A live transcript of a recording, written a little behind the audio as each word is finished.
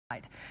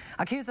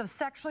Accused of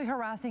sexually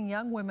harassing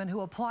young women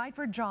who applied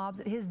for jobs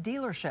at his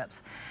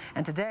dealerships.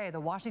 And today, the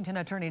Washington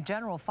Attorney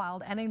General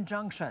filed an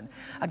injunction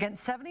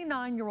against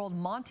 79-year-old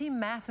Monty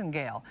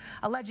Massengale,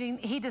 alleging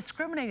he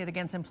discriminated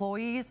against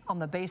employees on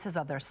the basis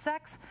of their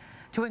sex,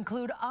 to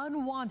include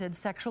unwanted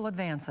sexual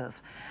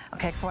advances.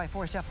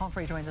 KXLY4's Jeff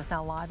Humphrey joins us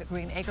now live at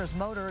Green Acres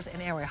Motors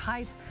in Area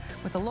Heights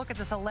with a look at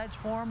this alleged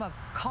form of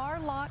car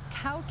lot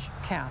couch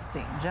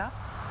casting. Jeff?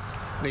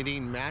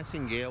 Nadine,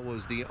 Massengale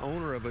was the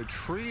owner of a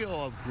trio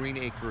of Green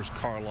Acres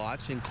car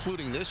lots,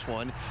 including this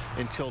one,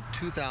 until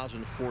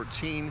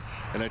 2014.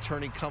 An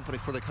attorney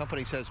for the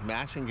company says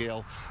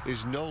Massengale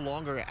is no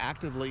longer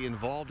actively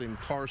involved in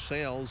car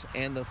sales,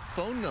 and the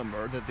phone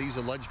number that these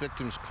alleged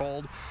victims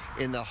called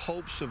in the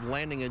hopes of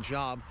landing a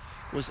job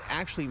was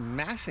actually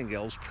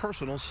Massengale's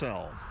personal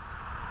cell.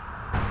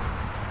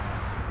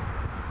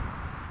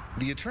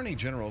 The Attorney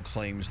General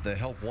claims the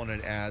help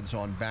wanted ads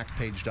on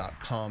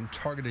Backpage.com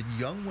targeted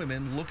young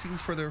women looking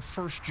for their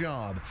first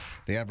job.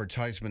 The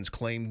advertisements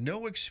claimed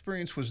no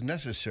experience was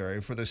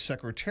necessary for the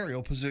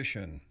secretarial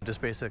position.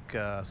 Just basic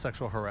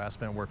sexual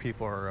harassment where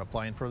people are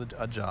applying for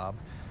a job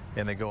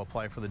and they go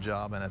apply for the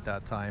job, and at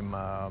that time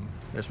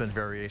there's been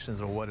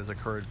variations of what has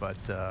occurred, but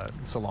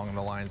it's along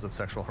the lines of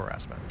sexual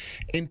harassment.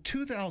 In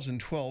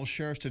 2012,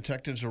 sheriff's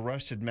detectives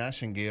arrested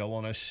Massengale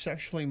on a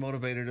sexually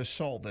motivated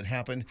assault that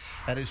happened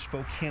at his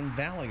Spokane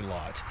Valley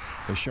lot.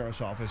 The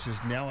sheriff's office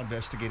is now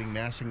investigating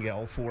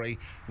Massengale for a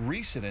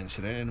recent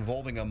incident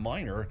involving a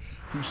minor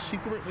who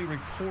secretly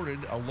recorded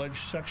alleged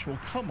sexual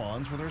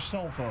come-ons with her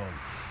cell phone.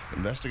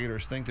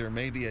 Investigators think there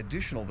may be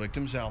additional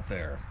victims out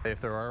there.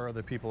 If there are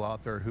other people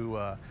out there who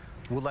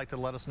would like to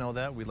let us know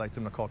that, we'd like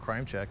them to call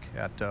Crime Check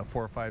at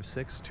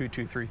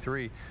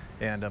 456-2233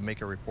 and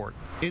make a report.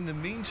 In the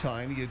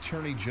meantime, the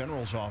Attorney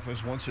General's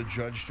office wants a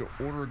judge to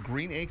order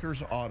Green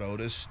Acres Auto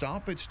to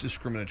stop its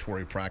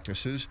discriminatory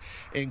practices,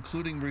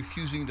 including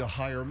refusing to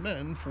hire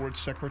men for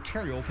its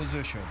secretarial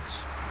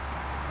positions.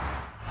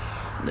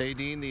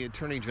 Nadine, the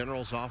Attorney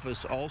General's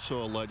office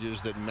also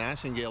alleges that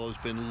Massengale has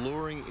been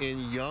luring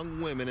in young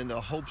women in the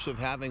hopes of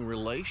having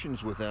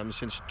relations with them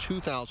since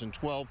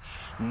 2012.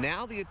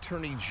 Now the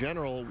Attorney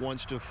General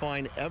wants to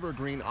fine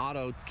Evergreen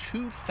Auto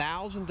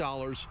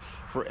 $2,000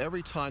 for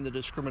every time the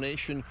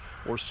discrimination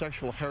or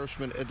sexual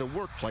harassment at the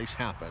workplace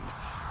happened.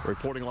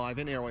 Reporting live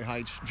in Area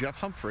Heights, Jeff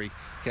Humphrey,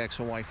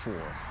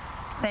 KXLY4.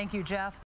 Thank you, Jeff.